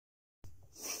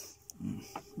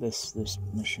This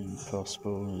Mission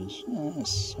Impossible is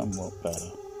somewhat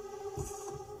better.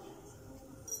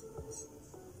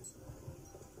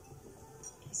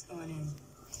 He's going in.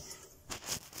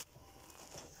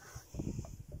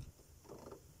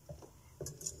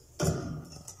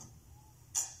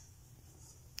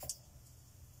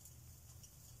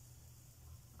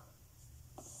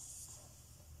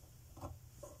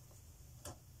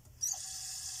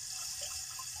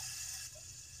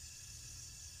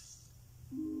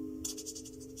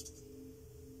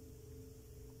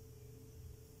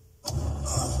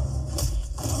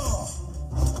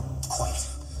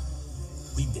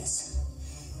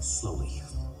 Slowly.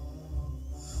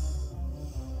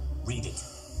 Read it.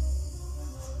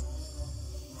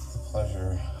 The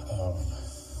pleasure of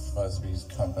Busby's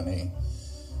company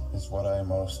is what I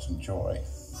most enjoy.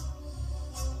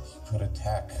 He put a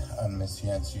tack on Miss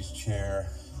Yancey's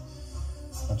chair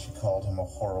when she called him a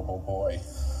horrible boy.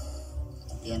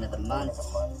 At the end of the month,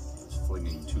 he's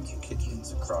flinging 2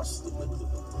 kittens across the width of the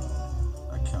room.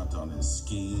 I count on his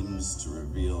schemes to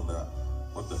reveal that.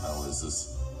 What the hell is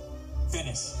this?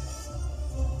 Finish.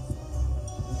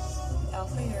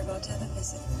 Alpha, you're about to have a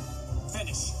visitor.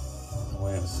 Finish. The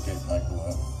way to escape my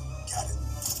gloom. Got it.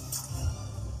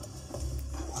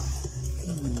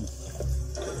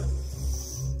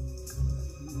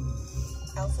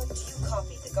 Alpha, do you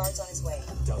copy? The guard's on his way.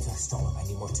 Delta, stall him. I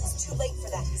need more time. It's too late for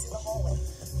that. He's in the hallway.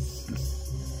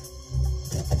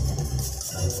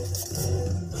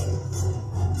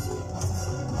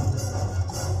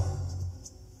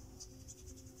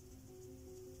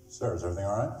 Sir, is everything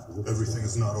all right? Everything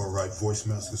is not all right. Voice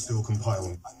mask is still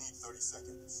compiling. I need 30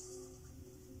 seconds.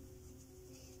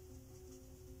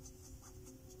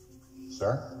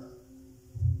 Sir?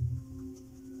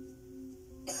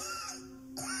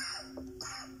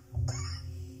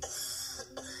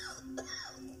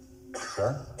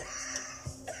 Sir?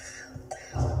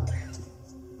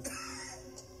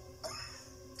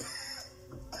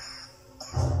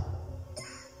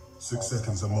 6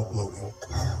 seconds, I'm uploading.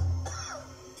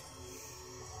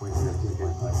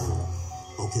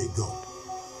 Okay, go.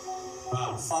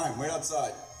 Fine, wait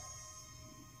outside.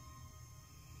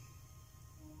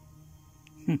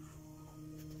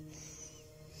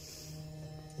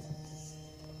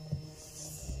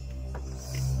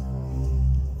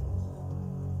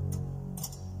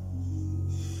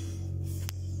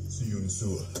 See you in the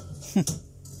sewer.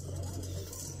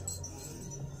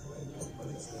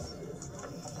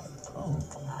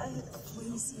 Will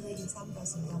you see Lady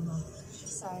Sampras in Roma?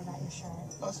 Sorry about your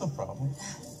shirt. That's no problem.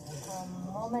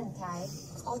 Moment, Ty.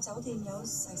 我酒店有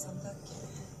洗衫得嘅。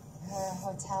 Her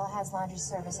hotel has laundry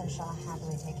service and she'll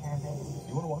happily take care of it.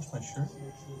 You want to wash my shirt?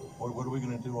 What are we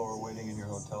going to do while we're waiting in your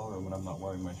hotel room when I'm not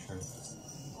wearing my shirt?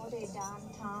 我哋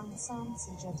downtown 三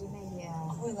次酒店乜嘢？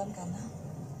我會諗緊啦。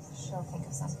 She'll think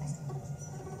of something.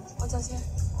 我揸車。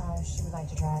She would like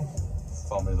to drive.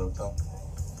 Follow me to the hotel.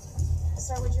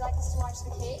 Sir, would you like us to watch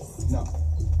the case? No.